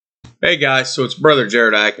Hey guys, so it's Brother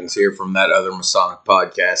Jared Atkins here from That Other Masonic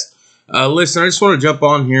Podcast. Listen, I just want to jump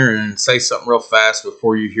on here and say something real fast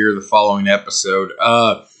before you hear the following episode.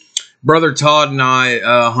 Brother Todd and I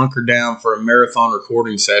hunkered down for a marathon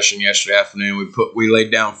recording session yesterday afternoon. We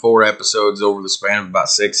laid down 4 episodes over the span of about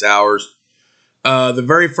 6 hours. The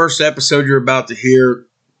very first episode you're about to hear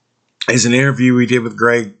is an interview we did with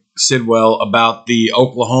Greg Sidwell about the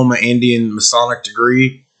Oklahoma Indian Masonic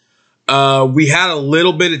Degree. We had a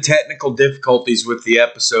little bit of technical difficulties with the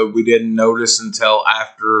episode. We didn't notice until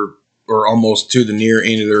after or almost to the near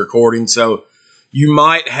end of the recording. So you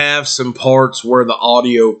might have some parts where the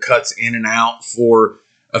audio cuts in and out for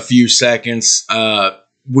a few seconds.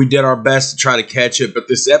 We did our best to try to catch it, but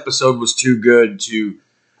this episode was too good to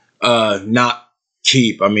not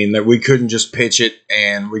keep. I mean, that we couldn't just pitch it,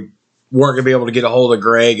 and we weren't going to be able to get a hold of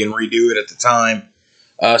Greg and redo it at the time.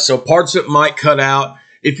 So parts that might cut out.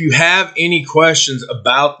 If you have any questions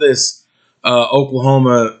about this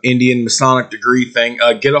Oklahoma Indian Masonic Degree thing,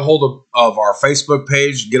 get a hold of our Facebook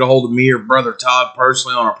page, get a hold of me or Brother Todd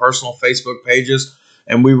personally on our personal Facebook pages,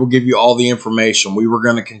 and we will give you all the information. We were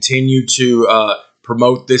going to continue to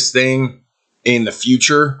promote this thing in the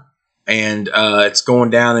future, and it's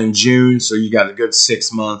going down in June, so you got a good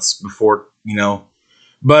 6 months before,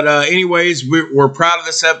 But anyways, we're proud of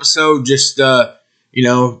this episode. Just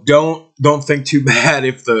don't think too bad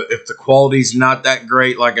if the quality's not that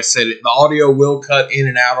great. Like I said, the audio will cut in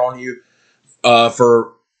and out on you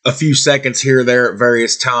for a few seconds here or there at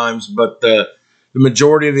various times, but the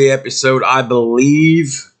majority of the episode, I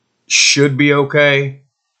believe, should be okay.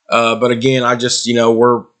 But again, I just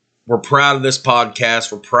we're proud of this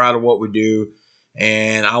podcast. We're proud of what we do,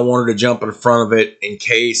 and I wanted to jump in front of it in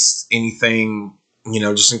case anything,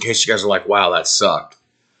 just in case you guys are like, wow, that sucked.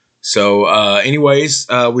 So anyways,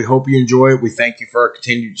 we hope you enjoy it. We thank you for our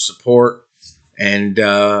continued support, and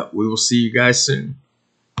we will see you guys soon.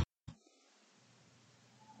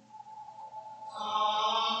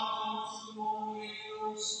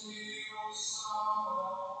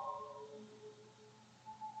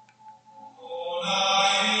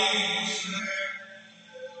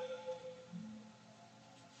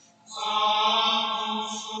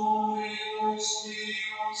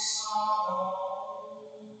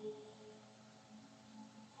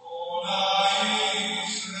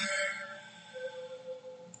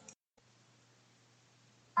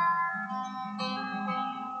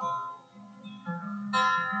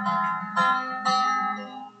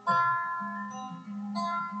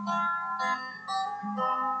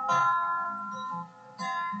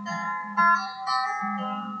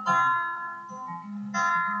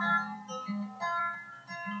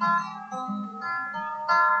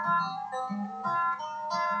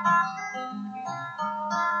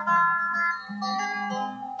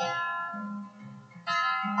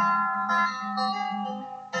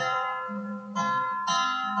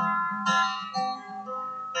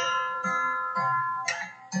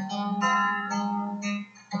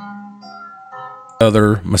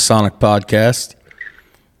 Other Masonic Podcast.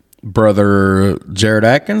 Brother Jared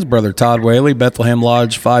Atkins, Brother Todd Whaley, Bethlehem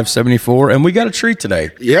Lodge 574, and we got a treat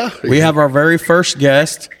today. Yeah. We have our very first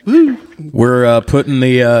guest. Woo. We're putting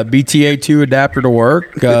the BTA2 adapter to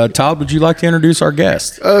work. Todd, would you like to introduce our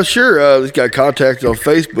guest? Sure. This guy contacted on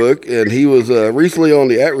Facebook, and he was recently on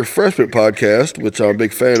the At Refreshment podcast, which I'm a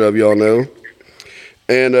big fan of, y'all know.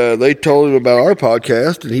 And they told him about our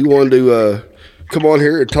podcast, and he wanted to come on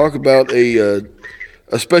here and talk about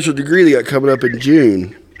a special degree they got coming up in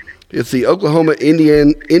June. It's the Oklahoma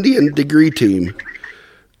Indian Degree team.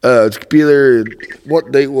 It's going to be there.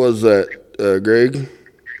 What date was that, Greg?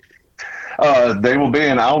 They will be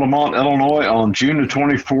in Altamont, Illinois on June the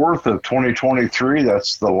 24th of 2023.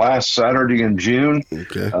 That's the last Saturday in June.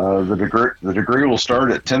 Okay. The degree will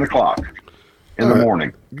start at 10 o'clock in the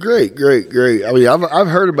morning. Great. I mean, I've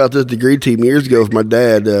heard about this degree team years ago with my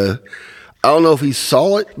dad. I don't know if he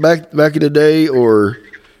saw it back in the day or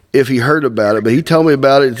if he heard about it, but he told me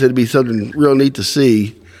about it and said it'd be something real neat to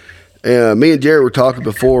see. And me and Jared were talking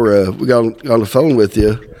before we got on the phone with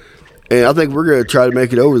you, and I think we're going to try to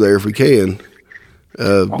make it over there if we can.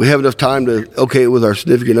 We have enough time to okay it with our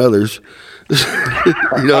significant others. You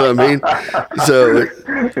know what I mean? So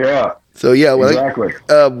yeah. So yeah, well, exactly.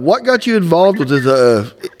 What got you involved with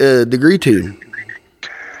this degree team?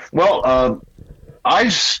 Well,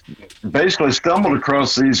 I basically stumbled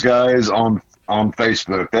across these guys on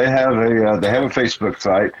Facebook. They have a Facebook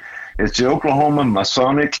site. It's the Oklahoma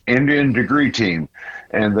Masonic Indian Degree Team,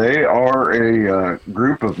 and they are a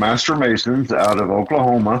group of Master Masons out of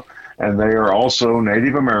Oklahoma, and they are also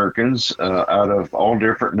Native Americans out of all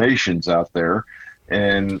different nations out there.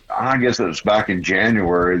 And I guess it was back in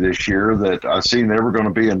January this year that I seen they were going to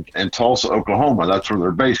be in Tulsa, Oklahoma. That's where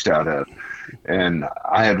they're based out at. And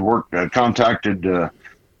I had contacted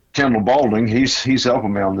Kendall Balding. He's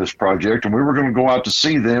helping me on this project, and we were going to go out to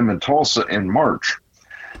see them in Tulsa in March.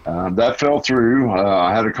 That fell through.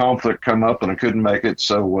 I had a conflict come up, and I couldn't make it.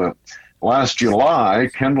 So last July,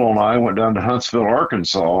 Kendall and I went down to Huntsville,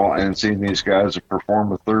 Arkansas, and seen these guys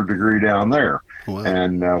perform a third degree down there.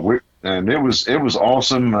 Wow. And it was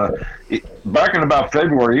awesome. Back in about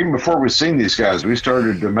February, even before we seen these guys, we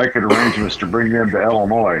started to make arrangements to bring them to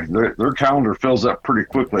Illinois. Their calendar fills up pretty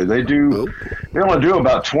quickly. They only do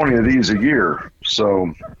about 20 of these a year,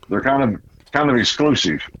 so they're kind of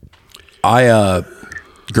exclusive.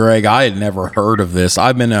 Greg, I had never heard of this.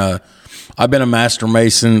 I've been a Master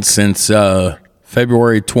Mason since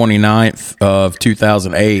February 29th of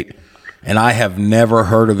 2008, and I have never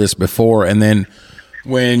heard of this before. And then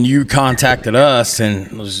when you contacted us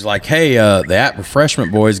and was like, hey, the At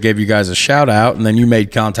Refreshment Boys gave you guys a shout out, and then you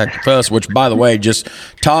made contact with us, which, by the way,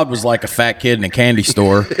 Todd was like a fat kid in a candy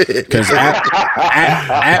store, because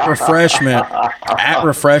At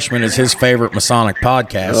Refreshment is his favorite Masonic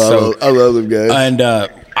podcast. So I love them guys. And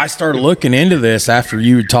I started looking into this after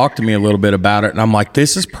you had talked to me a little bit about it, and I'm like,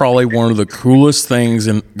 this is probably one of the coolest things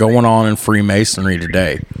going on in Freemasonry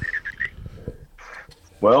today.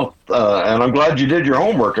 Well, and I'm glad you did your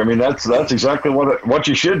homework. I mean, that's exactly what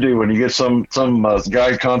you should do when you get some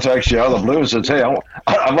guy contacts you out of the blue and says, "Hey,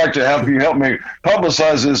 I'd like to have you help me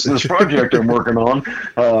publicize this project I'm working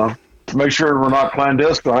on. Make sure we're not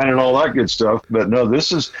clandestine and all that good stuff." But no,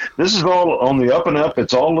 this is all on the up and up.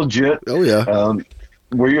 It's all legit. Oh yeah.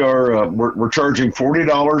 We're charging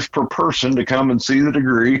 $40 per person to come and see the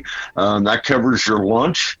degree. That covers your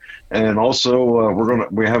lunch. And also,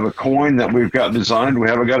 we have a coin that we've got designed. We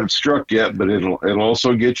haven't got it struck yet, but it'll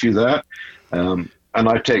also get you that. And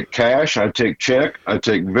I take cash, I take check, I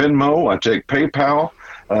take Venmo, I take PayPal.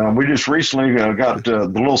 We just recently got the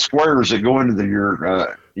little squares that go into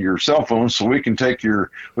your cell phone, so we can take your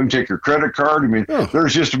credit card. I mean,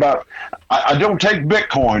 there's just about I don't take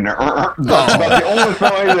Bitcoin, or that's about the only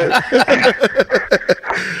thing that.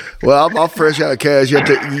 Well, I'm fresh out of cash. You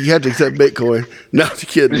have to accept Bitcoin. No, just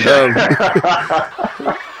kidding. Yeah.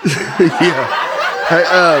 Hey,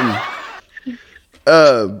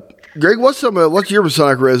 Greg, what's your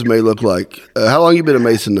Masonic resume look like? How long you been a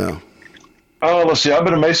Mason now? Let's see. I've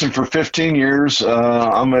been a Mason for 15 years.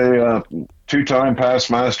 I'm a two-time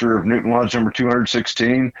past master of Newton Lodge number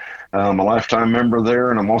 216. I'm a lifetime member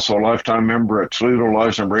there, and I'm also a lifetime member at Toledo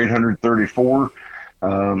Lodge number 834.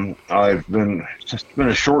 I've been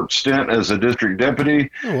a short stint as a district deputy,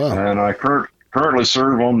 and I currently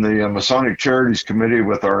serve on the Masonic Charities Committee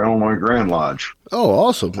with our Illinois Grand Lodge. Oh,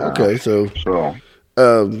 awesome. Okay, so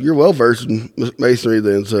you're well versed in Masonry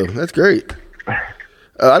then, so that's great.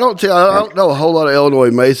 I don't know a whole lot of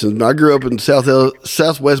Illinois Masons. I grew up in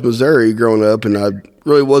Southwest Missouri growing up, and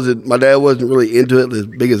my dad wasn't really into it as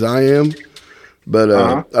big as I am. But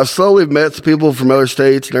I've slowly met some people from other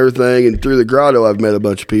states and everything, and through the grotto, I've met a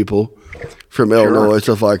bunch of people from Illinois,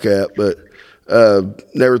 stuff like that. But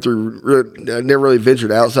never really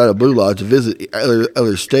ventured outside of Blue Lodge to visit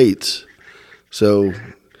other states. So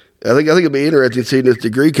I think it'll be interesting seeing this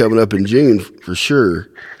degree coming up in June for sure.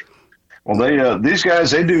 Well, these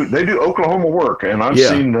guys they do Oklahoma work, and I've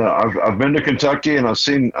seen I've been to Kentucky, and I've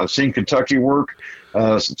seen Kentucky work.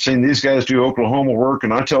 Seen these guys do Oklahoma work,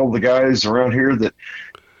 and I tell the guys around here that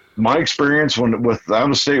my experience with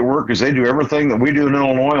out-of-state work is they do everything that we do in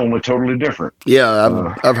Illinois, only totally different.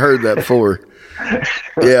 Yeah, I've heard that before.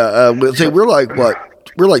 Yeah, see, we're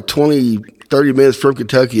like 20, 30 minutes from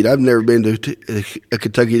Kentucky, and I've never been to a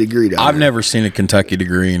Kentucky degree. I've never seen a Kentucky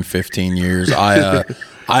degree in 15 years.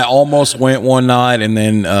 I almost went one night, and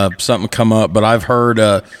then something come up, but I've heard.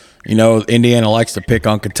 Indiana likes to pick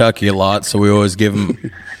on Kentucky a lot, so we always give them,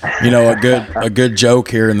 a good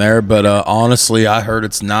joke here and there. But honestly, I heard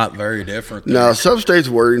it's not very different. No, some states'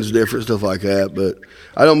 wording's different, stuff like that. But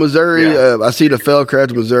I know Missouri. I see the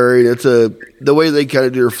Fellcraft in Missouri, and it's the way they kind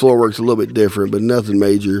of do their floor work's a little bit different, but nothing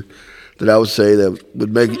major that I would say that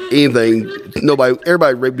would make anything.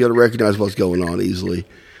 Everybody would be able to recognize what's going on easily.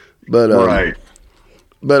 But right.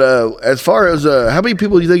 But as far as how many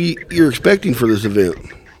people do you think you're expecting for this event?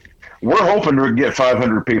 We're hoping to get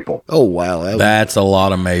 500 people. Oh wow, that's a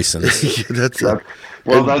lot of Masons. that's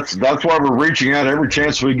why we're reaching out every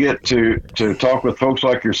chance we get to talk with folks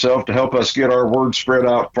like yourself to help us get our word spread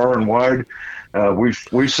out far and wide.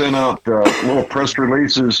 We've sent out little press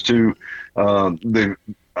releases to the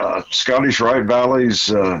Scottish Rite Valleys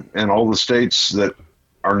and all the states that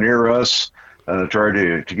are near us. try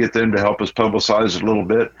to get them to help us publicize it a little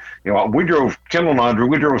bit. Kendall and I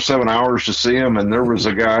drove 7 hours to see him, and there was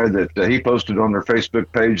a guy that he posted on their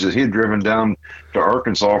Facebook page that he had driven down to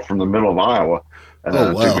Arkansas from the middle of Iowa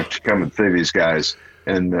to come and see these guys.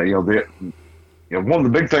 And one of the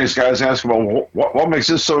big things guys ask about, what makes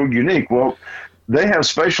this so unique? Well, they have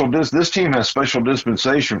this team has special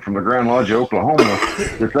dispensation from the Grand Lodge of Oklahoma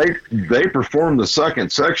that they perform the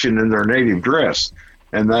second section in their native dress.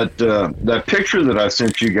 And that picture that I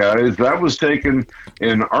sent you guys, that was taken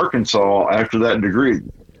in Arkansas after that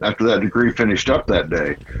degree finished up that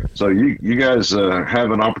day. So you guys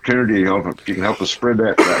have an opportunity, if you can help us spread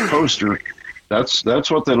that poster.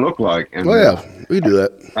 That's what they look like. And, we do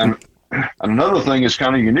that. And another thing is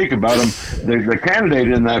kind of unique about him. The candidate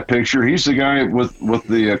in that picture, he's the guy with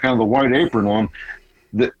the kind of the white apron on.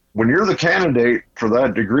 That when you're the candidate for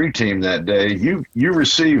that degree team that day, you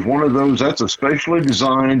receive one of those. That's a specially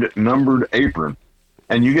designed numbered apron,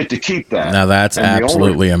 and you get to keep that. Now that's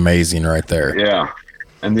absolutely amazing right there. Yeah,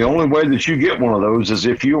 and the only way that you get one of those is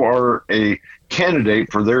if you are a candidate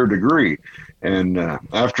for their degree. And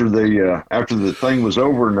after the thing was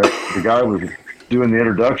over and the guy was doing the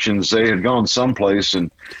introductions, they had gone someplace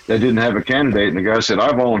and they didn't have a candidate. And the guy said,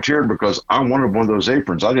 I volunteered because I wanted one of those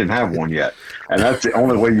aprons. I didn't have one yet. And that's the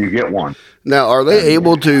only way you get one. Now, are they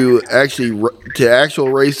able to actually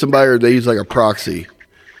raise somebody, or they use like a proxy?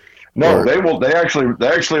 No, they will. They actually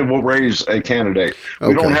will raise a candidate.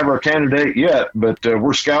 We don't have our candidate yet, but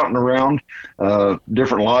we're scouting around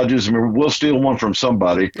different lodges. I mean, we'll steal one from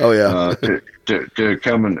somebody. Oh yeah. To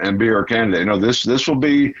come and be our candidate. This will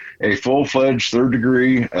be a full-fledged third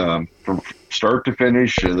degree from start to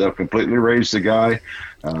finish. They'll completely raise the guy,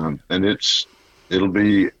 and it'll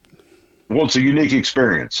be it's a unique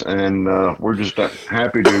experience, and we're just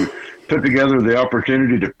happy to put together the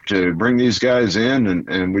opportunity to bring these guys in,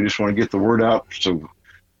 and we just want to get the word out so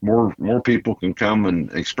more people can come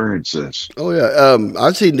and experience this. Oh yeah,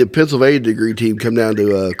 I've seen the Pennsylvania degree team come down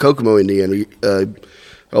to Kokomo, Indiana,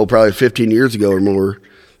 probably 15 years ago or more,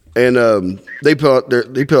 and they put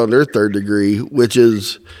on their third degree, which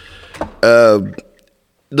is the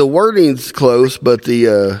wording's close, but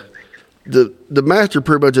the master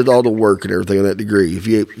pretty much does all the work and everything on that degree. If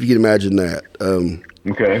you can imagine that.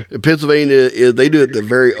 Okay. In Pennsylvania, they do it the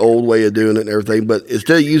very old way of doing it and everything, but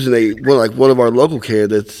instead of using one of our local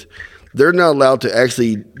candidates, they're not allowed to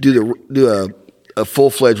actually do a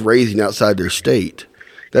full-fledged raising outside their state.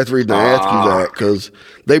 That's the reason I asked you that, because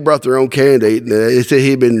they brought their own candidate, and they said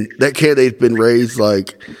that candidate's been raised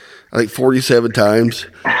like 47 times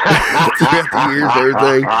throughout the years and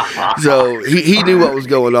everything. So he knew what was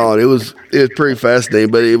going on. It was pretty fascinating,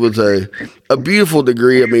 but it was a beautiful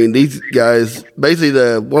degree. I mean, these guys,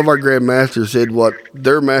 basically one of our Grand Masters said what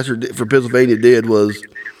their master for Pennsylvania did was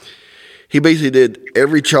he basically did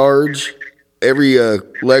every charge, every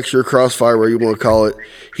lecture, crossfire, whatever you want to call it.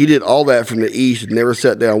 He did all that from the east and never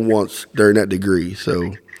sat down once during that degree.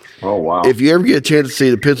 So, oh wow! If you ever get a chance to see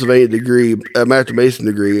the Pennsylvania degree, Master Mason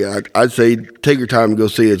degree, I'd say take your time and go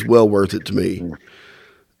see it. It's well worth it to me.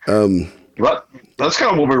 But that's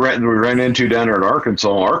kind of what we ran into down there in Arkansas.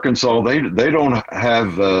 Arkansas, they don't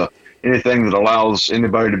have anything that allows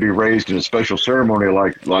anybody to be raised in a special ceremony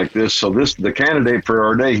like this. So the candidate for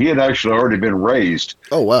our day, he had actually already been raised.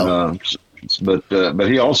 Oh wow! But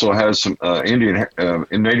he also has some Indian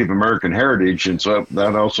and Native American heritage, and so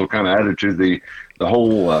that also kind of added to the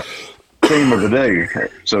whole theme of the day,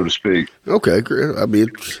 so to speak. Okay, great. I mean,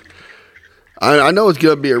 I know it's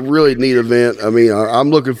going to be a really neat event. I mean, I'm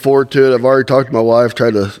looking forward to it. I've already talked to my wife,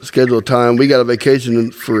 tried to schedule a time. We got a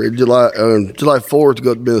vacation for July 4th to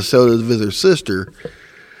go to Minnesota to visit her sister.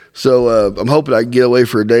 So I'm hoping I can get away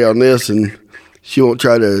for a day on this, and she won't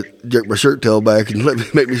try to jerk my shirt tail back and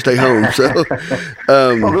make me stay home. So,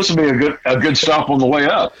 well, this will be a good stop on the way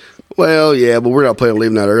up. Well, yeah, but we're not planning on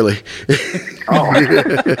leaving that early. Well,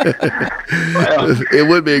 it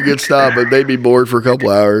would be a good stop, but they'd be bored for a couple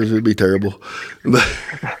hours. It'd be terrible.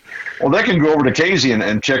 Well, they can go over to Casey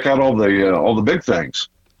and check out all the big things.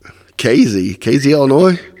 Casey,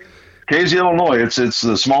 Illinois. Casey, Illinois. It's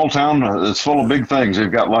the small town that's full of big things. They've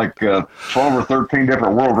got like 12 or 13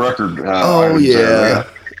 different world record. Items there.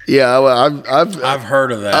 Yeah. Well, I've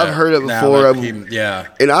heard of that. I've heard it before. Yeah.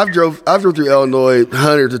 And I've drove through Illinois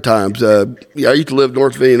hundreds of times. I used to live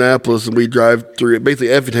north of Indianapolis, and we drive through basically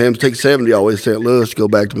Effingham, take 70 all the way to St. Louis to go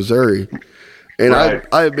back to Missouri. And right.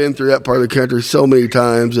 I have been through that part of the country so many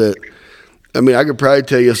times that, I mean, I could probably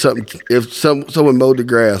tell you something. If someone mowed the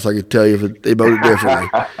grass, I could tell you if they mowed it differently.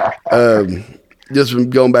 Just from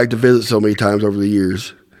going back to visit so many times over the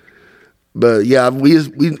years. But yeah, we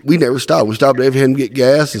never stopped. We stopped every time to get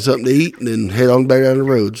gas and something to eat, and then head on back down the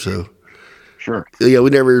road. So Sure. yeah, we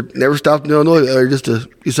never stopped in Illinois just to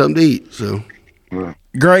get something to eat. So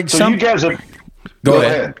Greg, So you guys have go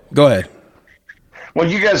ahead. Go ahead. Well,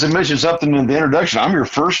 you guys have mentioned something in the introduction. I'm your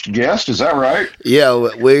first guest. Is that right? yeah,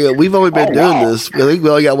 we've only been doing wow. this. I think we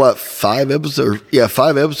only got what 5 episodes. Yeah,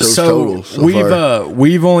 5 episodes total. So far.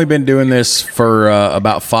 We've only been doing this for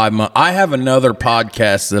about 5 months. I have another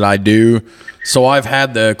podcast that I do, so I've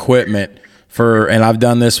had the equipment and I've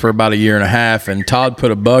done this for about a year and a half. And Todd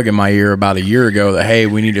put a bug in my ear about a year ago that, hey,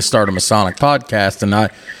 we need to start a Masonic podcast, and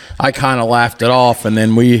I kind of laughed it off, and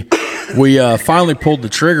then we finally pulled the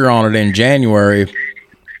trigger on it in January.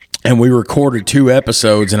 And we recorded 2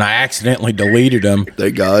 episodes, and I accidentally deleted them.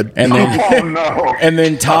 Thank God. And then, Oh, no. and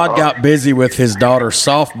then Todd got busy with his daughter's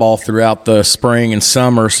softball throughout the spring and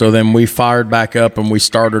summer. So then we fired back up, and we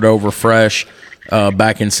started over fresh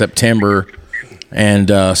back in September.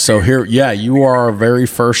 And so here, you are our very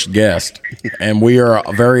first guest, and we are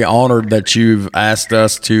very honored that you've asked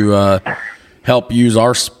us to help use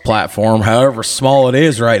our platform, however small it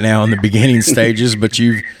is right now in the beginning stages. But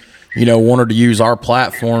you've wanted to use our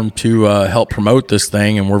platform to help promote this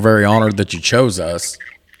thing, and we're very honored that you chose us.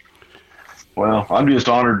 Well, I'm just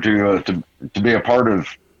honored to be a part of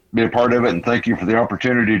it, and thank you for the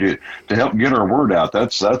opportunity to help get our word out.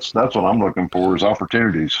 That's what I'm looking for is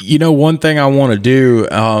opportunities. One thing I want to do,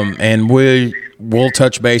 and we'll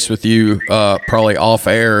touch base with you probably off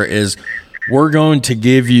air, is we're going to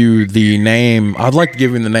give you the name. I'd like to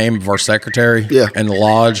give you the name of our secretary and the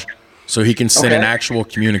lodge, so he can send an actual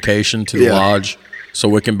communication to the lodge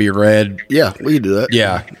so it can be read. Yeah, we can do that.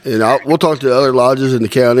 Yeah. And we'll talk to other lodges in the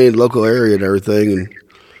county and local area and everything and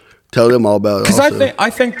tell them all about it. Because I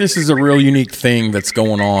think this is a real unique thing that's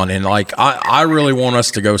going on. And, I really want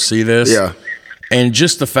us to go see this. Yeah. And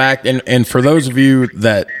just the fact, and for those of you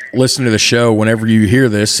that listen to the show, whenever you hear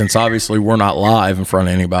this, since obviously we're not live in front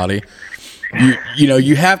of anybody,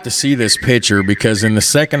 you have to see this picture, because in the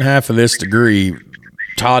second half of this degree,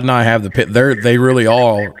 Todd and I have they really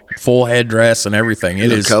are full headdress and everything.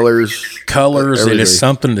 It is colors. It is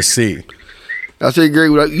something to see. I say,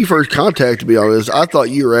 Greg, when you first contacted me on this, I thought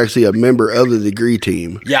you were actually a member of the degree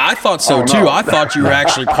team. Yeah, I thought so too. I thought you were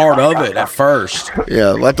actually part of it at first.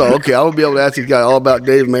 Yeah, well, I thought, okay, I will be able to ask this guy all about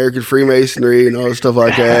Native American Freemasonry and all that stuff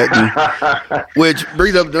like that. Which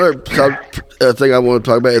brings up another thing I want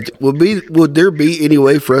to talk about. Would there be any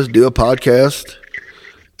way for us to do a podcast?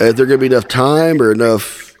 If there going to be enough time or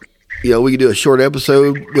enough, we could do a short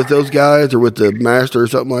episode with those guys or with the master or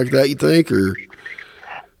something like that, you think? Or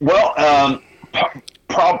Well,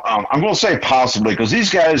 I'm going to say possibly, because these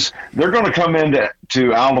guys, they're going to come into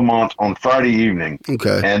Altamont on Friday evening.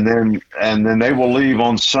 Okay. And then they will leave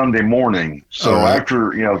on Sunday morning. So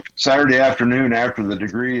after, Saturday afternoon, after the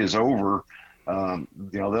degree is over,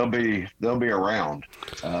 they'll be around.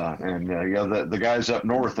 The guys up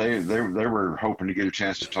north, they were hoping to get a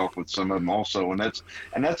chance to talk with some of them also. And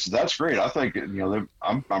that's great. I think,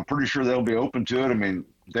 I'm pretty sure they'll be open to it. I mean,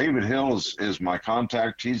 David Hill is my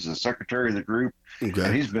contact. He's the secretary of the group. Okay.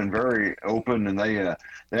 And he's been very open, and they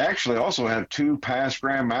actually also have 2 past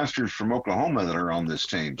Grand Masters from Oklahoma that are on this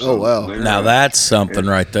team. So wow. Now that's something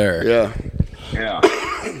right there. Yeah. Yeah.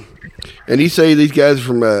 And you say these guys are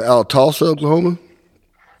from out of Tulsa, Oklahoma?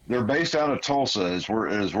 They're based out of Tulsa is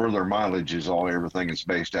where their mileage is everything is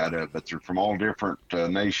based out of, but they're from all different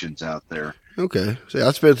nations out there. Okay. See,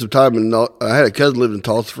 I spent some time I had a cousin lived in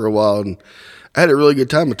Tulsa for a while, and I had a really good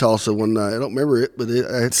time in Tulsa one night. I don't remember it, but they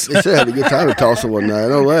said I had a good time in Tulsa one night. I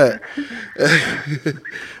know that.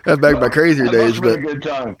 That's back in my crazier days. But a good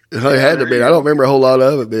time. It had to be. I don't remember a whole lot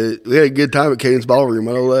of it, but we had a good time at Kane's Ballroom.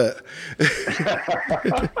 I know that.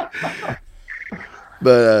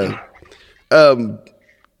 But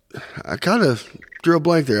I kind of drew a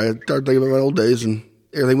blank there. I started thinking about my old days, and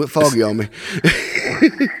everything went foggy on me.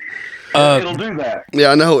 It'll do that.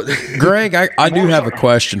 Yeah, I know it. Greg, I do have a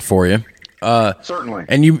question for you. Certainly.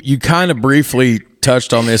 And you kind of briefly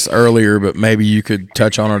touched on this earlier, but maybe you could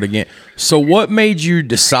touch on it again. So what made you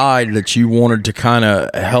decide that you wanted to kind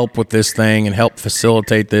of help with this thing and help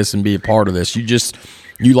facilitate this and be a part of this?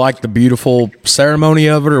 You like the beautiful ceremony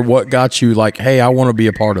of it, or what got you like, hey, I want to be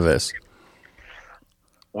a part of this?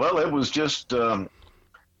 Well, it was just, it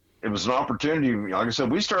was an opportunity. Like I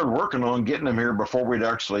said, we started working on getting them here before we'd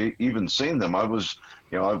actually even seen them. I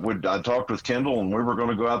talked with Kendall, and we were going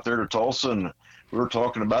to go out there to Tulsa, and we were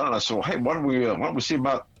talking about it. And I said, well, hey, why don't we see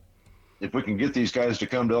about if we can get these guys to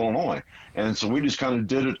come to Illinois? And so we just kind of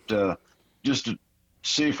did it just to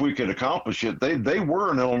see if we could accomplish it. They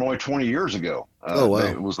were in Illinois 20 years ago. Oh, wow.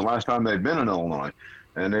 It was the last time they'd been in Illinois.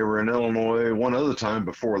 and they were in Illinois one other time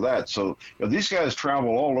before that. So these guys travel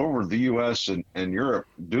all over the U.S. and Europe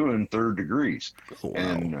doing third degrees. Oh, wow.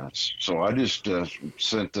 And so I just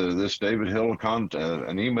sent this David Hill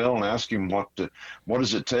an email and asked him what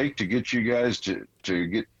does it take to get you guys to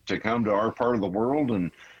come to our part of the world,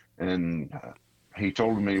 and he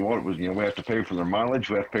told me what it was. We have to pay for their mileage,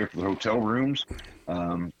 we have to pay for the hotel rooms,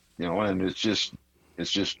 and it's just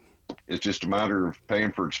a matter of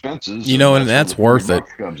paying for expenses. And that's worth it.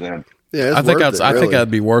 Comes in. Yeah, I think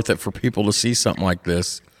that'd be worth it for people to see something like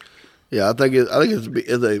this. Yeah, I think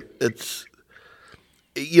it's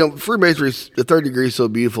Freemasonry, the third degree is so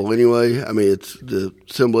beautiful anyway. I mean, it's the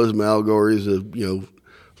symbolism, allegories of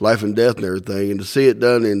life and death and everything, and to see it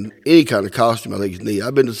done in any kind of costume, I think is neat.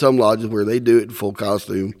 I've been to some lodges where they do it in full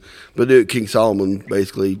costume, but do it King Solomon,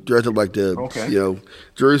 basically dressed up like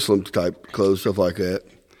Jerusalem type clothes, stuff like that.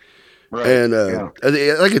 Right. And I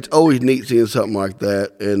think it's always neat seeing something like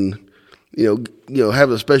that, and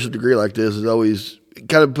having a special degree like this is always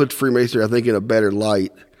kind of puts Freemasonry, I think, in a better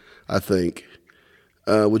light. I think.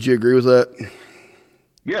 Would you agree with that?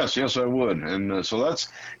 Yes, I would. And so that's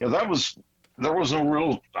there was no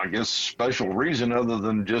real, I guess, special reason other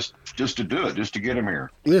than just to do it, just to get him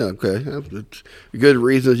here. Yeah, okay. It's good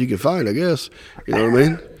reasons you can find, I guess. You know what I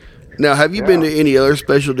mean? Now, have you been to any other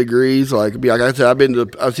special degrees? Like I said,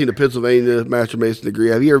 I've seen the Pennsylvania Master Mason degree.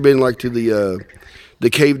 Have you ever been to the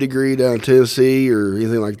Cave degree down in Tennessee or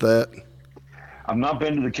anything like that? I've not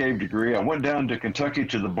been to the Cave degree. I went down to Kentucky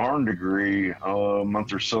to the Barn degree a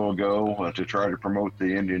month or so ago to try to promote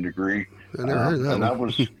the Indian degree. I never heard that. And that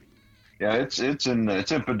was, it's in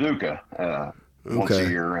Paducah once a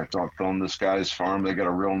year. It's on this guy's farm. They got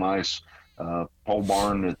a real nice pole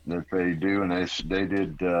barn that they do, and they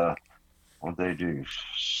did what they do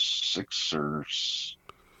 5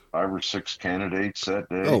 or 6 candidates that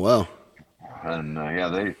day. Oh wow! And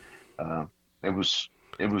it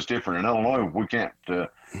was different. In Illinois, we can't do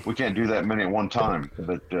that many at one time.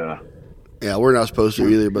 But yeah, we're not supposed to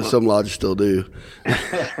either, but some lodges still do.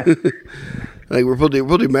 I think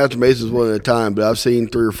we'll do Master Masons one at a time, but I've seen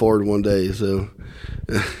 3 or 4 in one day. So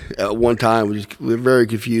at one time, we're very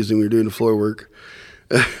confusing when we're doing the floor work.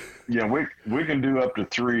 Yeah, we can do up to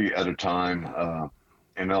 3 at a time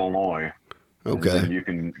in Illinois. Okay. And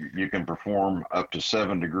you can perform up to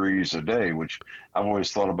 7 degrees a day, which I've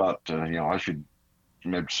always thought about. I should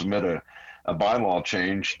maybe submit a bylaw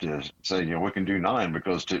change to say we can do 9,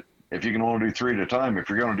 because if you can only do 3 at a time, if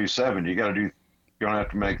you're going to do 7, you're going to have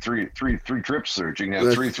to make three trips there. You can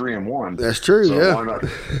have 3 and 1. That's true. So yeah. Why not?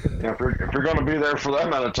 If you're going to be there for that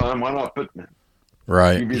amount of time, why not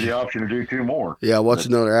give you the option to do 2 more? Yeah, watch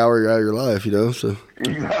another hour out of your life, So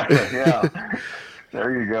exactly. Yeah.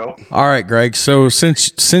 There you go. All right, Greg. So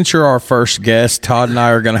since you're our first guest, Todd and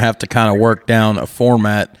I are going to have to kind of work down a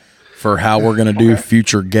format for how we're going to do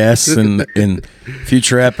future guests in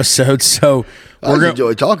future episodes. So I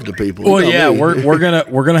enjoy talking to people. Well, we're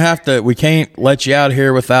gonna have to. We can't let you out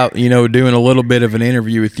here without doing a little bit of an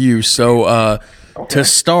interview with you. So to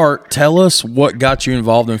start, tell us what got you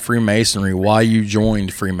involved in Freemasonry. Why you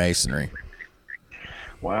joined Freemasonry?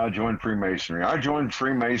 Why I joined Freemasonry. I joined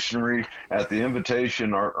Freemasonry at the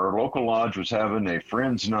invitation. Our local lodge was having a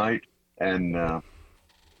friends night, and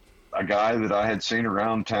a guy that I had seen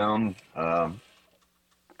around town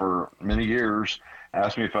for many years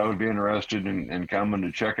asked me if I would be interested in coming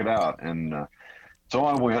to check it out. And so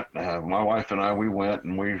I went. My wife and we went,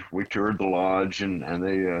 and we toured the lodge, and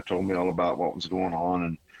they told me all about what was going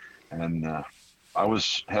on. And I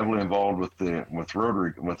was heavily involved with the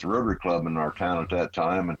Rotary Club in our town at that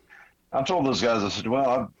time. And I told those guys, I said,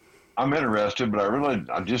 well, I'm interested, but I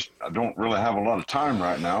don't really have a lot of time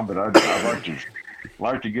right now, but I'd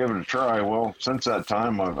like to give it a try. Well, since that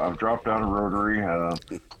time, I've dropped out of Rotary.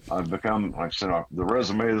 I've become, like I said, the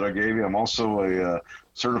resume that I gave you, I'm also a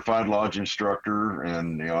certified lodge instructor,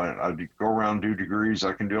 and I go around and do degrees.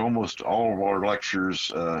 I can do almost all of our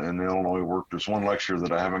lectures in the Illinois work. There's one lecture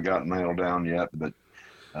that I haven't gotten nailed down yet, but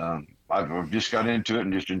I've just got into it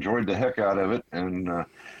and just enjoyed the heck out of it, and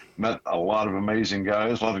met a lot of amazing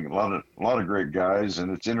guys, a lot of great guys,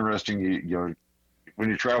 and it's interesting. When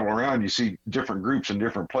you travel around, you see different groups in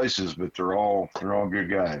different places, but they're all good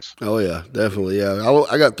guys. Oh yeah, definitely. Yeah,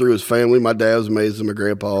 I got through his family. My dad was a Mason, my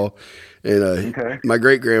grandpa, and my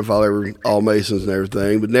great grandfather were all Masons and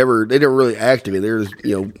everything, but they never really active. They were just,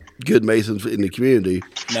 good Masons in the community.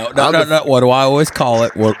 No. What do I always call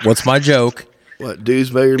it? What's my joke? What, dues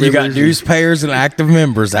payers? You got dues payers and active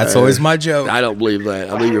members. That's always my joke. I don't believe that.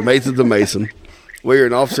 I believe your Mason's a Mason, whether you're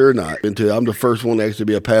an officer or not. I'm the first one to actually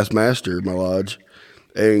be a past master in my lodge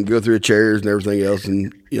and go through the chairs and everything else.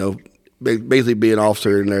 And, basically be an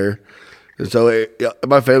officer in there. And so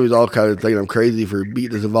my family's all kind of thinking I'm crazy for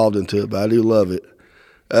being as involved into it, but I do love it.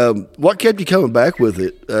 What kept you coming back with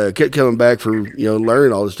it? Kept coming back for,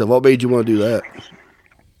 learning all this stuff. What made you want to do that?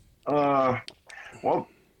 Well,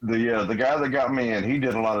 the guy that got me in, he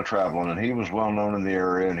did a lot of traveling, and he was well known in the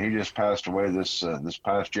area, and he just passed away this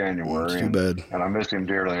past January. Too bad. And I miss him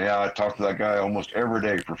dearly. Yeah, I talked to that guy almost every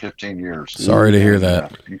day for 15 years. Sorry to hear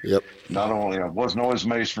that. Yep. Not only wasn't always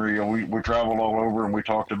masonry, we traveled all over, and we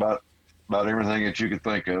talked about everything that you could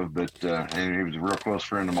think of. But and he was a real close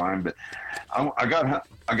friend of mine. But I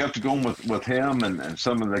got to go with him and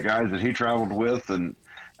some of the guys that he traveled with, and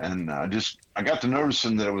I got to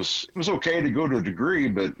noticing that it was okay to go to a degree,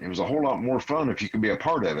 but it was a whole lot more fun if you could be a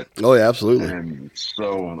part of it. Oh yeah, absolutely. And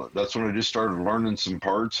so that's when I just started learning some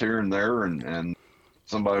parts here and there, and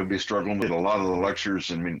somebody would be struggling with a lot of the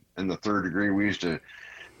lectures. I mean, in the third degree, we used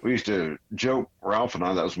to joke, Ralph and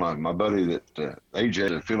I, that was my buddy, that AJ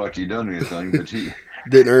didn't feel like he'd done anything, but he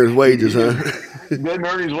didn't earn his wages, huh? Didn't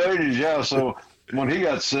earn his wages, yeah. So when he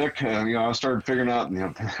got sick, I started figuring out,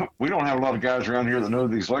 we don't have a lot of guys around here that know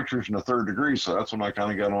these lectures in the third degree. So that's when I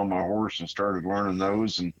kind of got on my horse and started learning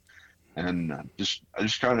those, and I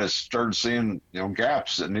just kind of started seeing,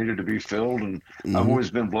 gaps that needed to be filled. And I've always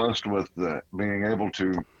been blessed with being able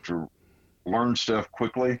to learn stuff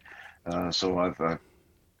quickly. So I've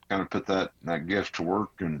kind of put that gift to work,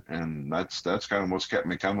 and that's kind of what's kept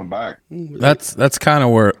me coming back. That's kind of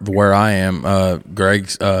where I am,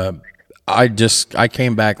 Greg. I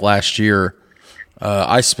came back last year.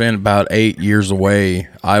 I spent about 8 years away.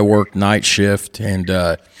 I worked night shift, and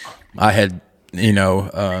I had,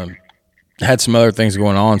 had some other things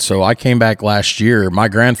going on. So I came back last year. My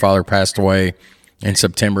grandfather passed away in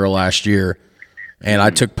September of last year, and I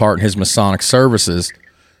took part in his Masonic services.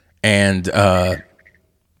 And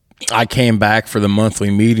I came back for the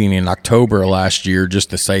monthly meeting in October of last year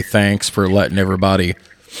just to say thanks for letting everybody,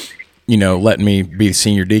 letting me be the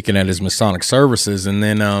senior deacon at his Masonic services. And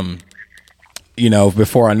then,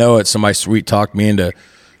 before I know it, somebody sweet talked me into,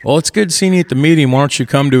 well, it's good seeing you at the meeting. Why don't you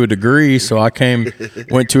come to a degree? So I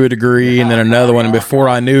went to a degree, and then another one. And before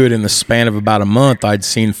I knew it, in the span of about a month, I'd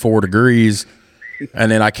seen 4 degrees.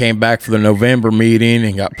 And then I came back for the November meeting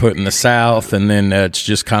and got put in the South, and then it's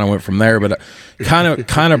just kind of went from there. But kind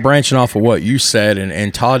of branching off of what you said,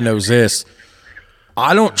 and Todd knows this,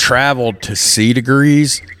 I don't travel to see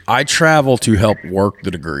degrees. I travel to help work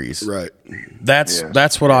the degrees. Right.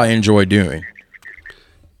 That's what I enjoy doing.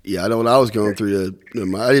 Yeah, I know when I was going through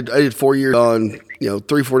I did 4 years on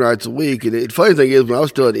 3-4 nights a week, and the funny thing is when I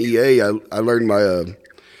was still at EA, I learned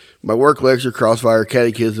my work lecture, crossfire,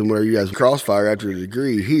 catechism, where you guys crossfire after the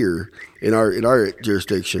degree here in our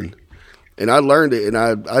jurisdiction. And I learned it, and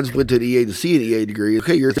I just went to the EA to see an EA degree.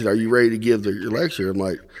 Okay, are you ready to give your lecture? I'm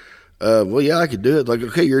like, well, yeah, I could do it. Like,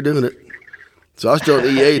 okay, you're doing it. So I was still at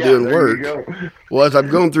EA doing work. Well, as I'm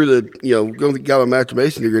going through got my Master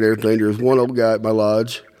Mason degree and everything, there was one old guy at my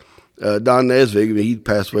lodge, Don Nesvig. I mean, he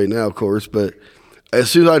passed away now, of course, but as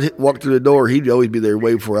soon as I walked through the door, he'd always be there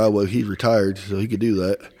way before I was. He's retired, so he could do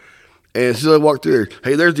that. And as soon as I walked through there,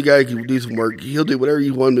 hey, there's the guy who can do some work. He'll do whatever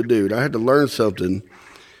you want him to do. And I had to learn something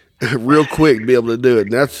real quick to be able to do it.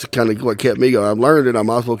 And that's kind of what kept me going. I'm learning it. I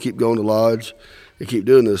might as well keep going to lodge and keep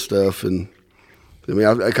doing this stuff. And I mean,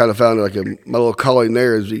 I kind of found like my little calling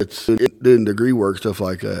there is doing degree work, stuff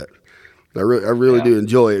like that. I really do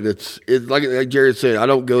enjoy it. It's like Jared said, I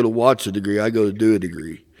don't go to watch a degree. I go to do a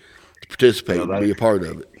degree, to participate, and be a part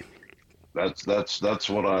of it. That's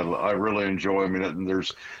what I really enjoy. I mean,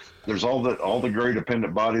 there's all the great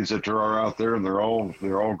appendant bodies that there are out there, and they're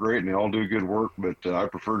all great, and they all do good work. But I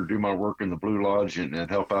prefer to do my work in the Blue Lodge and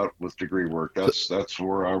help out with degree work. That's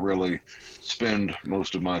where I really spend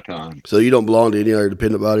most of my time. So you don't belong to any other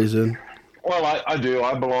dependent bodies then? Well, I do.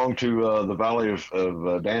 I belong to the Valley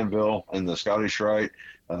of Danville and the Scottish Rite,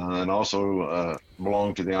 and also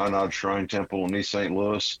belong to the Einod Shrine Temple in East St.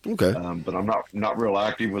 Louis. Okay. But I'm not real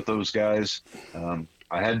active with those guys.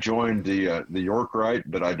 I had joined the York Rite,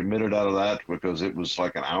 but I demitted out of that because it was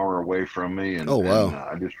like an hour away from me, and, oh wow,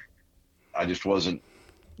 and I just wasn't.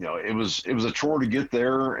 It was a chore to get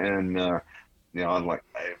there, and I'm like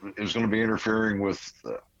it was going to be interfering with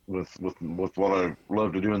what I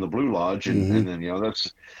love to do in the Blue Lodge, and then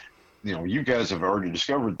that's. You guys have already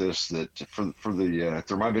discovered this, that for the if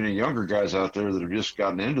there might be any younger guys out there that have just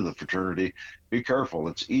gotten into the fraternity, be careful.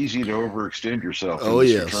 It's easy to overextend yourself in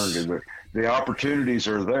this fraternity. But the opportunities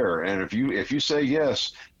are there, and if you say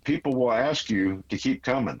yes, people will ask you to keep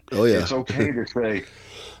coming. Oh, yeah. It's okay to say,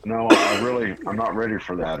 no, I'm not ready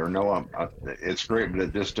for that, or no, it's great, but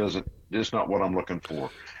it just not what I'm looking for.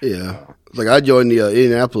 Yeah. It's like I joined the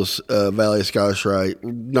Indianapolis Valley Scottish Rite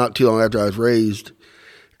not too long after I was raised,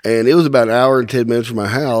 and it was about an hour and 10 minutes from my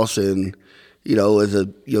house. And as a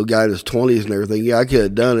guy in his 20s and everything, yeah, I could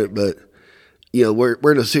have done it, but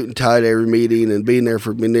we're in a suit and tie to every meeting, and being there,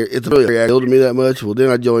 it's really appealed to me that much. Well, then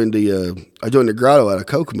I joined the grotto out of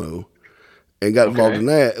Kokomo, and got involved in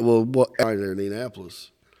that. Well, out there in Indianapolis.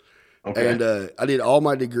 Okay. And I did all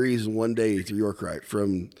my degrees in one day through York-Rite,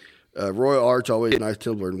 from Royal Arch all the way to Nice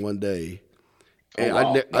Templar in one day. And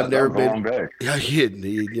I've never been. A long day. Yeah,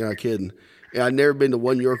 you're not kidding. And I've never been to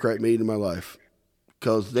one York-Rite meeting in my life,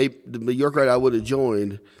 because the York-Rite I would have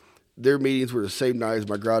joined, their meetings were the same night as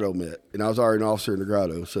my grotto met, and I was already an officer in the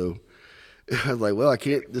grotto. So I was like, well, I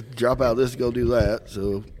can't just drop out of this and go do that.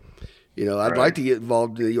 So I'd like to get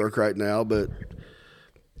involved in the York-Rite now, but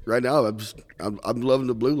right now, I'm loving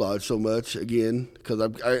the Blue Lodge so much again, because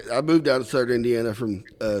I moved down to southern Indiana from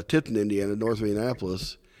Tipton, Indiana, north of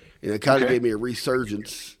Indianapolis, and it kind of gave me a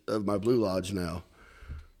resurgence of my Blue Lodge now.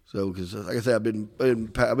 So, because like I said,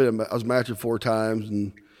 I was matching 4 times,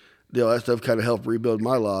 and that stuff kind of helped rebuild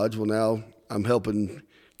my lodge. Well, now I'm helping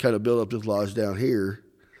kind of build up this lodge down here.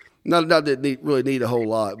 Not that really need a whole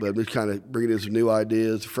lot, but I'm just kind of bringing in some new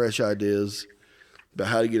ideas, fresh ideas. About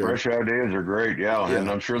how to get fresh ideas are great, yeah, and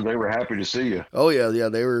I'm sure they were happy to see you. Oh yeah,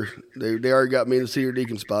 they already got me in the senior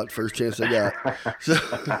deacon spot first chance they got. So,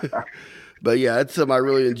 but yeah, it's something I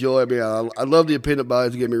really enjoy. I mean, I love the appendant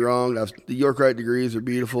bodies. Don't get me wrong. The York-Rite degrees are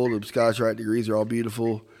beautiful. The Scotch-Rite degrees are all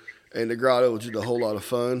beautiful, and the grotto is just a whole lot of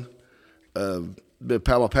fun.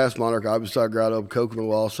 My past monarch, I was at grotto,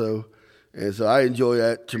 Kokomo also, and so I enjoy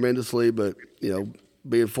that tremendously. But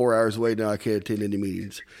being 4 hours away now, I can't attend any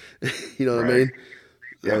meetings. You know what I mean?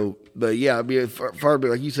 So, but yeah, I mean, far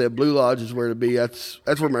like you said, Blue Lodge is where to be. That's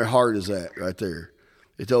where my heart is at, right there.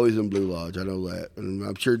 It's always in Blue Lodge. I know that, and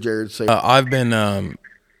I'm sure Jared's saying. I've been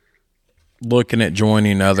looking at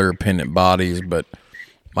joining other appendant bodies, but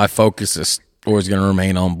my focus is always going to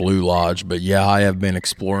remain on Blue Lodge. But yeah, I have been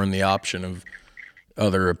exploring the option of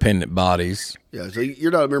other appendant bodies. Yeah, so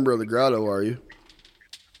you're not a member of the grotto, are you?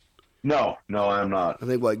 No, I'm not. I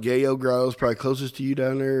think Gayo Grotto is probably closest to you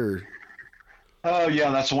down there. Or? Oh, yeah,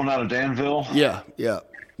 that's the one out of Danville. Yeah. That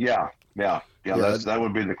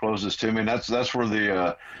would be the closest to me. And that's where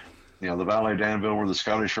the Valley of Danville, where the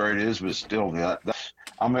Scottish Rite is. But still,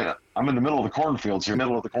 I'm in the middle of the cornfields here.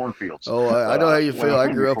 Oh, I know how you feel.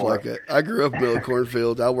 I grew up like that. I grew up in the middle of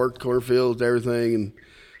cornfields. I worked cornfields and everything, and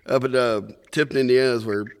up at Tipton, Indiana, is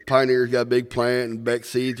where Pioneer's got a big plant, and Beck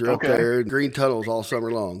Seeds are up there, and green tunnels all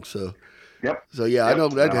summer long. So, So yeah, I know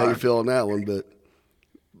exactly how you feel on that one, but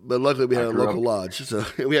luckily we had a local lodge, so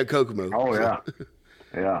we had Kokomo. Oh yeah,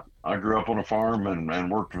 yeah. I grew up on a farm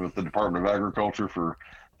and worked with the Department of Agriculture for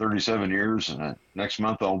 37 years, and next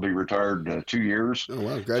month I'll be retired 2 years. Oh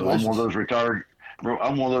wow, congratulations! So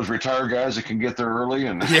I'm one of those retired guys that can get there early,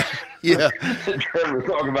 and yeah. Jared was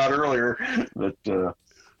talking about earlier, but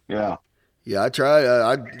yeah. Yeah, I tried.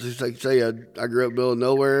 I just like to say I grew up in the middle of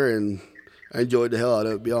nowhere, and I enjoyed the hell out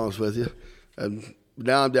of it, to be honest with you. And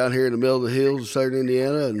now I'm down here in the middle of the hills of southern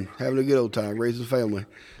Indiana and having a good old time, raising a family.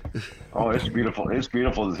 Oh, it's beautiful. It's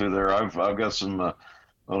beautiful through there. I've got some a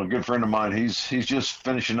good friend of mine. He's just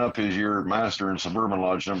finishing up his year master in Suburban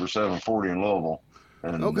Lodge number 740 in Louisville.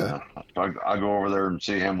 And I go over there and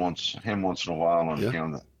see him once in a while.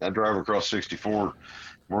 And that drive across 64,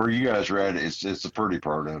 where you guys are at, it's the pretty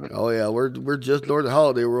part of it. Oh yeah, we're just north of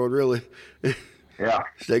Holiday World, really. Yeah.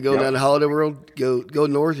 So they go down to Holiday World, go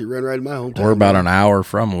north, you run right in my hometown. We're about an hour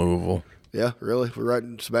from Louisville. Yeah, really. We're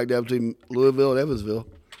right smack down between Louisville and Evansville.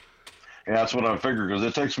 Yeah, that's what I figured, because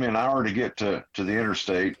it takes me an hour to get to the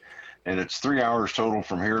interstate, and it's 3 hours total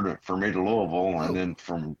from here for me to Louisville, and then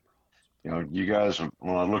from you guys,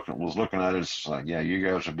 when I was looking at it, it's like, you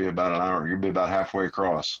guys would be about an hour. You'd be about halfway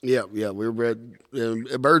across. Yeah. We're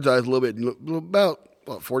at Bird's Eye's about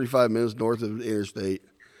 45 minutes north of the interstate.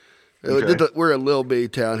 Okay. We're a little bitty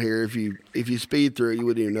town here. If you speed through it, you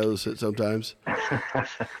wouldn't even notice it sometimes.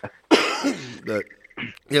 But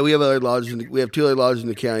yeah, we have other lodges. We have 2 other lodges in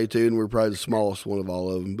the county too, and we're probably the smallest one of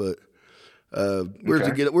all of them. But where's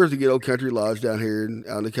the good old country lodge down here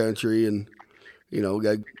out in the country, and we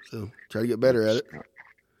got so try to get better at it.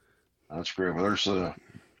 That's great. Well, there's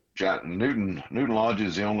Newton Lodge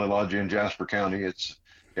is the only lodge in Jasper County.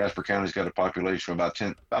 Jasper County's got a population of about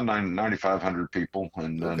 9,500 people,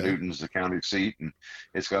 and Newton's the county seat, and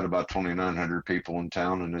it's got about 2,900 people in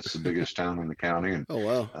town, and it's the biggest town in the county. And oh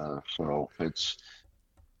wow! So it's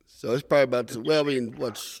So it's probably about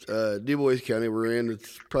what's Du Bois County we're in?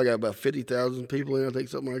 It's probably got about 50,000 people in, I think,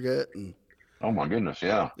 something like that. And Oh my goodness,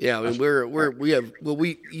 yeah. yeah, I mean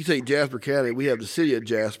we say Jasper County. We have the city of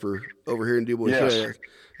Jasper over here in Du Bois Yes. County.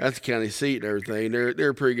 That's the county seat and everything.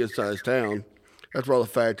 They're a pretty good sized town. That's where all the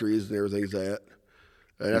factories and everything's at.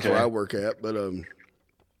 And that's Okay. where I work at.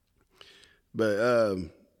 But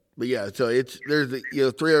yeah, so there's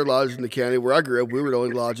 3 other lodges in the county. Where I grew up, we were the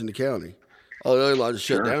only lodge in the county. All the other lodges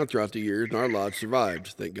shut down throughout the years, and our lodge survived,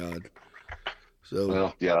 thank God. So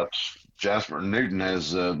Well, yeah, Jasper and Newton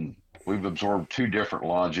has. We've absorbed 2 different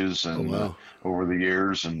lodges and over the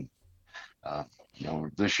years, and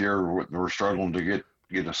this year we're struggling to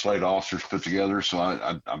get a slate of officers put together. So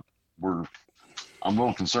I'm a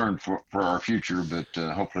little concerned for our future, but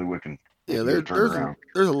hopefully we can. yeah, there's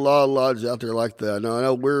a lot of lodges out there like that. I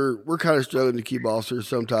know we're kind of struggling to keep officers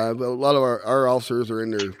sometimes, but a lot of our officers are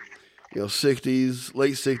in their 60s,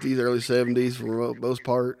 late 60s, early 70s for the most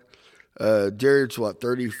part. Jared's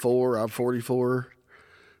 34, I'm 44.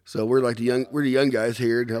 So we're the young guys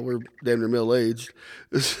here. Now we're damn near middle aged.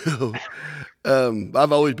 So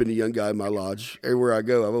I've always been a young guy in my lodge. Everywhere I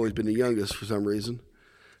go, I've always been the youngest for some reason.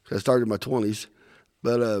 I started in my 20s,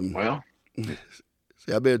 but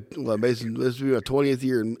see, I've been Mason. This will be my 20th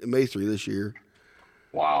year in masonry this year.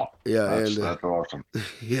 Wow. Yeah, that's awesome.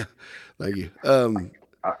 Yeah, thank you.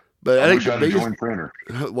 But I think wish I'd have joined sooner.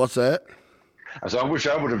 What's that? I wish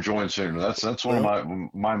I would have joined sooner. That's one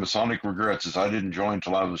of my Masonic regrets is I didn't join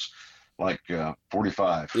until I was like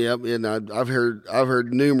 45. Yeah, and I've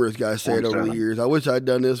heard numerous guys say it over the years. I wish I'd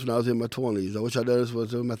done this when I was in my 20s. I wish I'd done this when I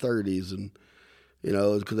was in my 30s, and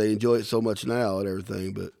because they enjoy it so much now and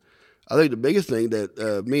everything. But I think the biggest thing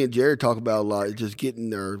that me and Jared talk about a lot is just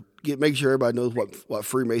making sure everybody knows what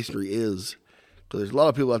Freemasonry is. Because there's a lot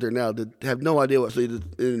of people out there now that have no idea what.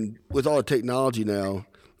 And with all the technology now,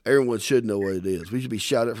 everyone should know what it is. We should be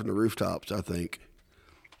shouting it from the rooftops, I think.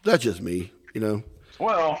 That's just me,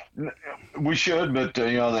 Well, we should, but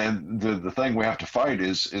the thing we have to fight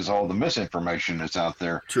is all the misinformation that's out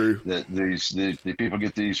there. True. That the people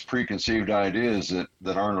get these preconceived ideas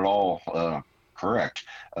that aren't at all correct.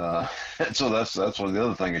 And so that's one of the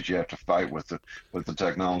other things that you have to fight with the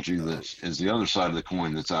technology that is the other side of the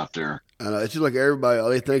coin that's out there. I know, it's just like everybody,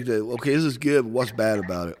 they think that, okay, this is good, but what's bad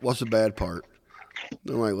about it? What's the bad part?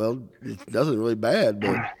 I'm like, well, it's nothing really bad,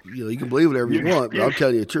 but you can believe whatever you want, but I'm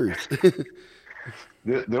telling you the truth.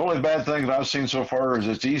 The only bad thing that I've seen so far is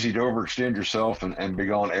it's easy to overextend yourself and be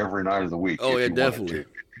gone every night of the week. Oh yeah, definitely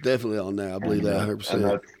on that. I believe that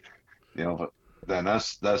 100%. Then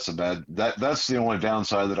that's the bad. That's the only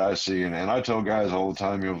downside that I see. And I tell guys all the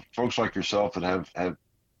time, folks like yourself that have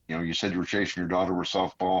you said you were chasing your daughter with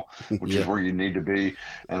softball, which is where you need to be.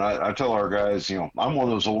 And I tell our guys, I'm one of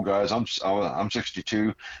those old guys. I'm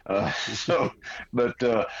 62. I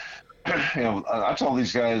tell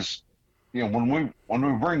these guys, when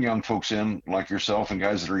we bring young folks in like yourself and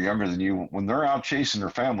guys that are younger than you, when they're out chasing their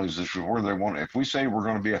families, this is where they want. If we say we're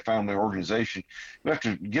going to be a family organization, we have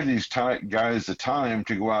to give these guys the time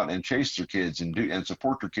to go out and chase their kids and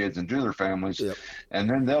support their kids and do their families, and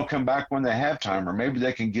then they'll come back when they have time, or maybe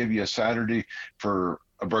they can give you a Saturday for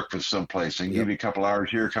a breakfast someplace and give you a couple hours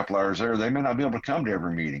here, a couple hours there. They may not be able to come to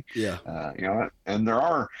every meeting. And there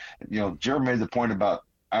are, Jared made the point about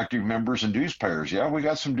active members and dues payers. Yeah, we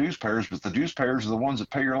got some dues payers, but the dues payers are the ones that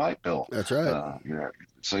pay your light bill. That's right.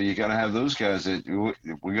 So you got to have those guys.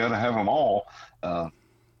 We got to have them all.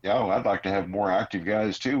 I'd like to have more active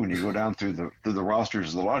guys too. When you go down through the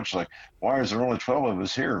rosters of the lodge, like, why is there only 12 of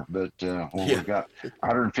us here? But we've got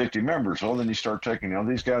 150 members. Well, then you start taking,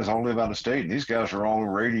 these guys all live out of state, and these guys are all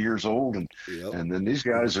over 80 years old, and then these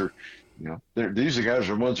guys are, these are guys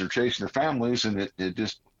are the ones that are chasing their families, and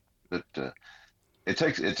it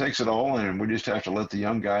takes it all, and we just have to let the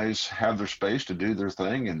young guys have their space to do their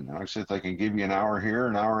thing. And like I said, they can give you an hour here,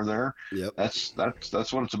 an hour there. That's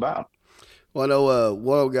what it's about. Well, I know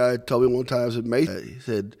one old guy told me one time, he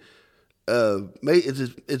said,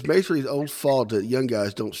 it's Masonry's own fault that young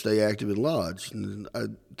guys don't stay active in lodge. And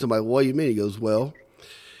somebody, what do you mean? He goes, well,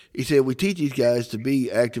 he said, we teach these guys to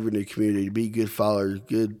be active in their community, to be good followers,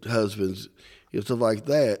 good husbands, stuff like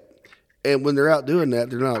that. And when they're out doing that,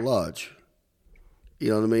 they're not at lodge. You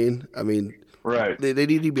know what I mean? Right. They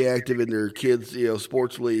need to be active in their kids,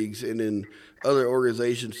 sports leagues and in other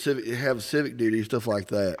organizations, have civic duty, stuff like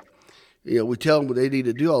that. We tell them they need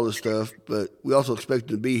to do all this stuff, but we also expect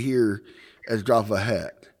them to be here at a drop of a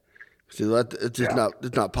hat. So it's just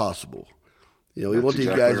it's not possible. We want these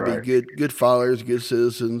guys to be good followers, good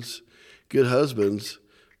citizens, good husbands.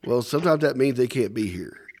 Well, sometimes that means they can't be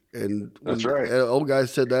here. And That's when right. the old guy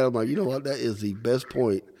said that, I'm like, you know what? That is the best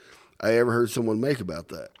point I ever heard someone make about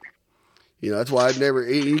that. That's why I'd never.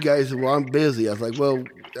 You guys said, "Well, I'm busy." I was like, "Well,"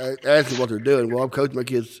 I asked them what they're doing. Well, I'm coaching my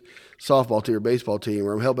kids' softball team or baseball team,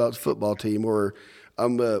 or I'm helping out the football team, or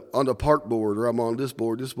I'm on the park board, or I'm on this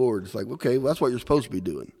board. It's like, okay, well, that's what you're supposed to be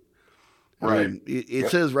doing. Right. I mean, it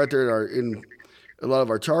says right there in a lot of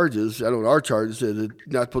our charges. I know in our charges says it's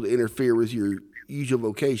not supposed to interfere with your usual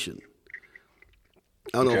vocation.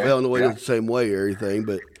 I don't know if Illinois does the same way or anything,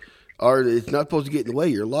 but it's not supposed to get in the way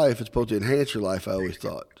of your life. It's supposed to enhance your life, I always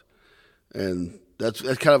thought. And that's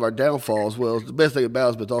kind of our downfall as well. It's the best thing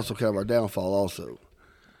about us, but it's also kind of our downfall also.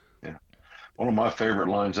 Yeah. One of my favorite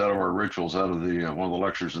lines out of our rituals, out of the one of the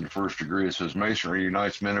lectures in the first degree, it says, "Masonry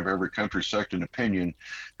unites men of every country, sect, and opinion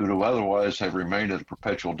who would otherwise have remained at a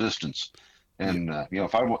perpetual distance." And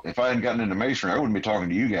if I hadn't gotten into Masonry, I wouldn't be talking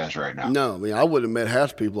to you guys right now. No, I mean, I wouldn't have met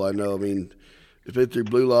half the people I know. I mean, if it's through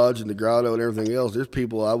Blue Lodge and the Grotto and everything else, there's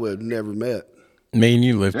people I would have never met. Me and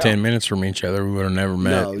you live 10 minutes from each other. We would have never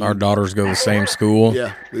met. No, Our daughters go to the same school.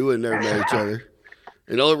 Yeah, we would have never met each other.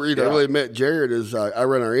 And the only reason I really met Jared is I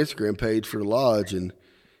run our Instagram page for the lodge, and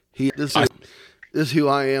this is who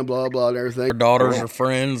I am, blah, blah, and everything. Our daughters are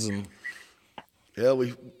friends. And yeah,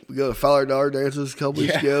 we go to Fowler Daughter dances a couple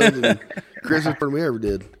weeks ago, and Christmas than we ever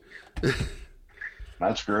did.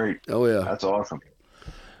 That's great. Oh, yeah. That's awesome.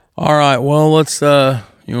 all right, well, let's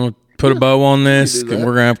put a bow on this. We're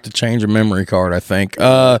going to have to change a memory card, I think.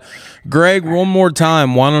 Greg, one more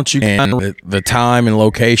time, why don't you the time and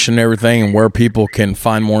location and everything and where people can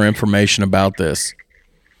find more information about this?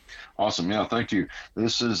 Awesome. Yeah, thank you.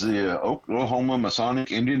 This is the Oklahoma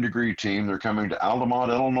Masonic Indian Degree team. They're coming to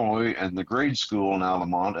Altamont, Illinois, and the grade school in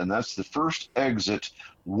Altamont, and that's the first exit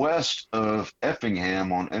west of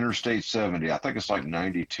Effingham on Interstate 70. I think it's like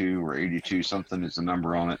 92 or 82, something is the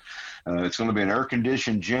number on it. It's going to be an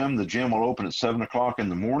air-conditioned gym. The gym will open at 7 o'clock in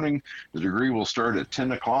the morning. The degree will start at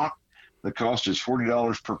 10 o'clock. The cost is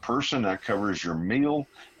 $40 per person. That covers your meal,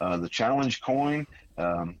 the challenge coin.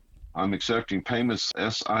 I'm accepting payments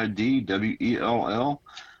SIDWELL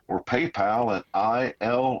or PayPal at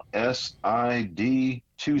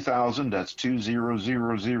ILSID2000. That's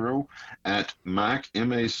 2000 at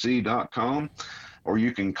mac.com. Or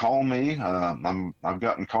you can call me. I've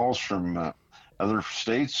gotten calls from other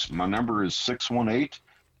states. My number is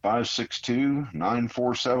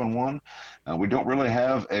 618-562-9471. We don't really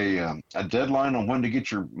have a deadline on when to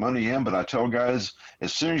get your money in, but I tell guys,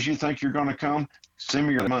 as soon as you think you're going to come, send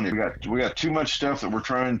me your money. We got too much stuff that we're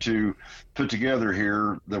trying to put together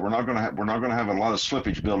here that we're not going to have a lot of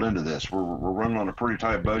slippage built into this. We're running on a pretty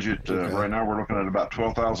tight budget right now. We're looking at about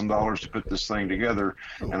 $12,000 to put this thing together,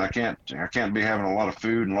 and I can't be having a lot of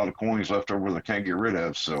food and a lot of coins left over that I can't get rid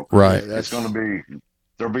of. So right, it's going to be.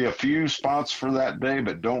 There'll be a few spots for that day,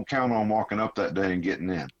 but don't count on walking up that day and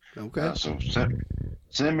getting in. Okay. So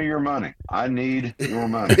send me your money. I need your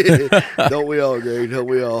money. Don't we all, Greg? Don't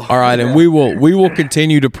we all? All right, and we will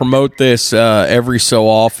continue to promote this every so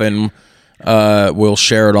often. We'll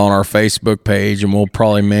share it on our Facebook page, and we'll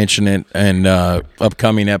probably mention it in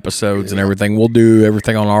upcoming episodes and everything. We'll do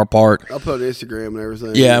everything on our part. I'll put Instagram and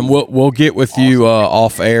everything. Yeah, and we'll get with you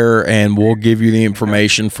off air, and we'll give you the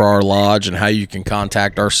information for our lodge and how you can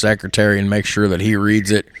contact our secretary and make sure that he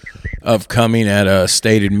reads it of coming at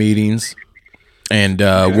stated meetings. And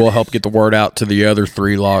we'll help get the word out to the other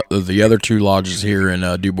the other two lodges here in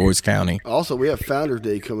Du Bois County. Also, we have Founders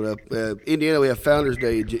Day coming up. Indiana, we have Founders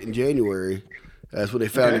Day in January. That's when they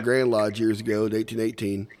founded the Grand Lodge years ago in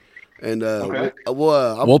 1818. And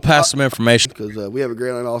we'll pass some information because we have a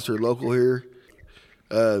Grand Line officer local here.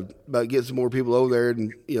 About getting some more people over there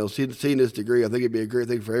and seeing this degree. I think it'd be a great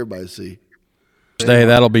thing for everybody to see. Day,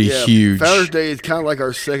 that'll be huge. Founders Day is kind of like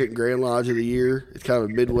our second Grand Lodge of the year. It's kind of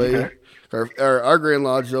midway. Okay. Our Grand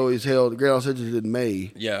Lodge is always held. The Grand Lodge is in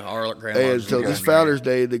May. Yeah, our Grand Lodge. And so this Founders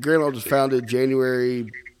Day, the Grand Lodge was founded January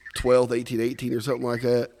 12th, 1818 or something like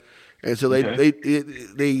that. And so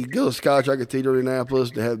they go to Scotch Cathedral in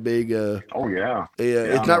Indianapolis to have big. It's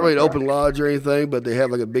not really an open lodge or anything, but they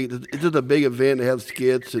have like it's just a big event. They have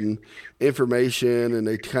skits and information, and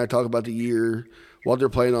they kind of talk about the year, what they're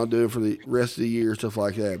planning on doing for the rest of the year, stuff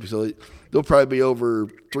like that. So there'll probably be over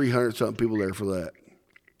 300 something people there for that.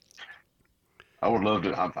 I would love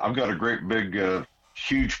to. I've got a great big,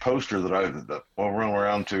 huge poster that I'll run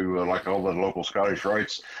around to like all the local Scottish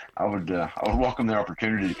rites. I would welcome the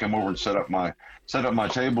opportunity to come over and set up my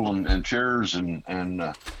table and chairs and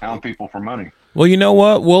hound people for money. Well, you know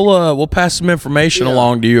what? We'll pass some information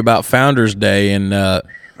along to you about Founders Day, and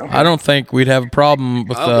I don't think we'd have a problem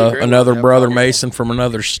with another brother Mason from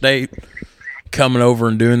another state coming over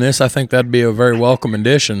and doing this, I think that'd be a very welcome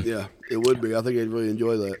addition. Yeah, it would be. I think they'd really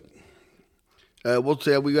enjoy that. We'll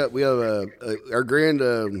say we have our grand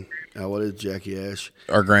what is Jackie Ash?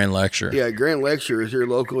 Our grand lecture. Yeah, grand lecture is here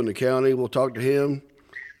local in the county. We'll talk to him.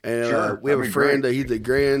 And Sure, we have a that'd be friend. great. He's the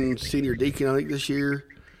grand senior deacon, I think, this year.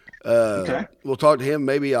 Okay. We'll talk to him.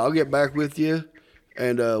 Maybe I'll get back with you,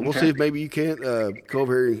 and we'll Okay. see if maybe you can't come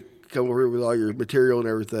over here with all your material and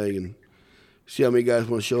everything, and see how many guys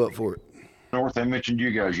want to show up for it. North, I mentioned you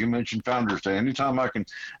guys. You mentioned Founders Day. Anytime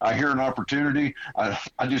I hear an opportunity, I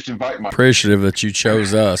just invite my. Appreciative that you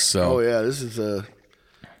chose us. So Oh yeah, this is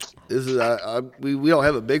we don't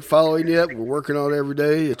have a big following yet. We're working on it every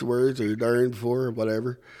day. Afterwards or during, before, or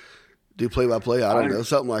whatever. Do play by play. I don't know,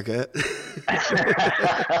 something like that.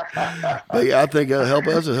 But yeah, I think it'll help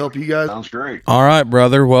us. It'll help you guys. Sounds great. all right,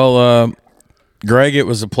 brother. Well, Greg, it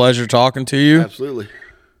was a pleasure talking to you, Absolutely.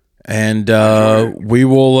 and we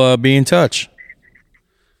will be in touch.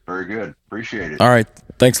 Very good. Appreciate it. All right.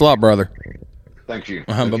 Thanks a lot, brother. Thank you.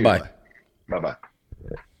 Bye-bye. Bye bye.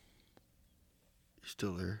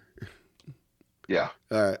 Still there. Yeah.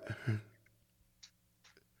 All right.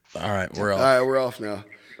 All right, we're All off. right, we're off now.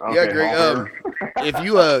 Okay, Yeah, Greg. Oliver. If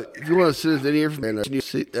you want to send us any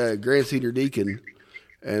information, Grand Senior Deacon,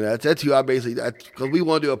 and that's who I basically because we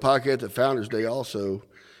want to do a podcast at Founders Day also,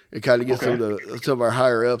 and kind of get some of our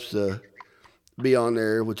higher ups to be on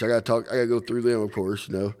there. Which I got to go through them, of course,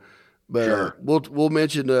 But Sure. we'll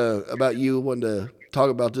mention about you wanting to talk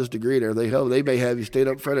about this degree and everything. Hell, they may have you stand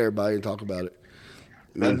up in front of everybody and talk about it.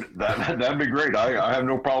 That'd be great. I have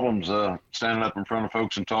no problems standing up in front of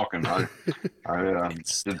folks and talking. I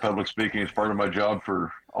did public speaking as part of my job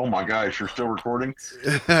for. Oh my gosh, you're still recording?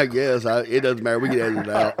 I guess it doesn't matter. We can edit it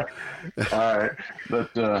out. All right, but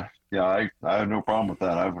yeah, I have no problem with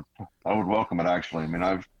that. I would welcome it actually. I mean,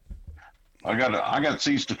 I got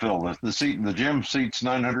seats to fill. The gym seats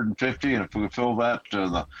 950, and if we fill that,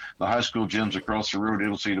 the high school gyms across the road,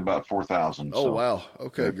 it'll seat about 4,000. Oh so, wow.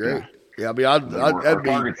 Okay, great. Yeah, I mean, Our that'd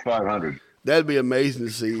target's 500. be amazing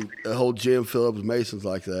to see a whole gym fill up with Masons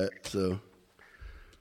like that. So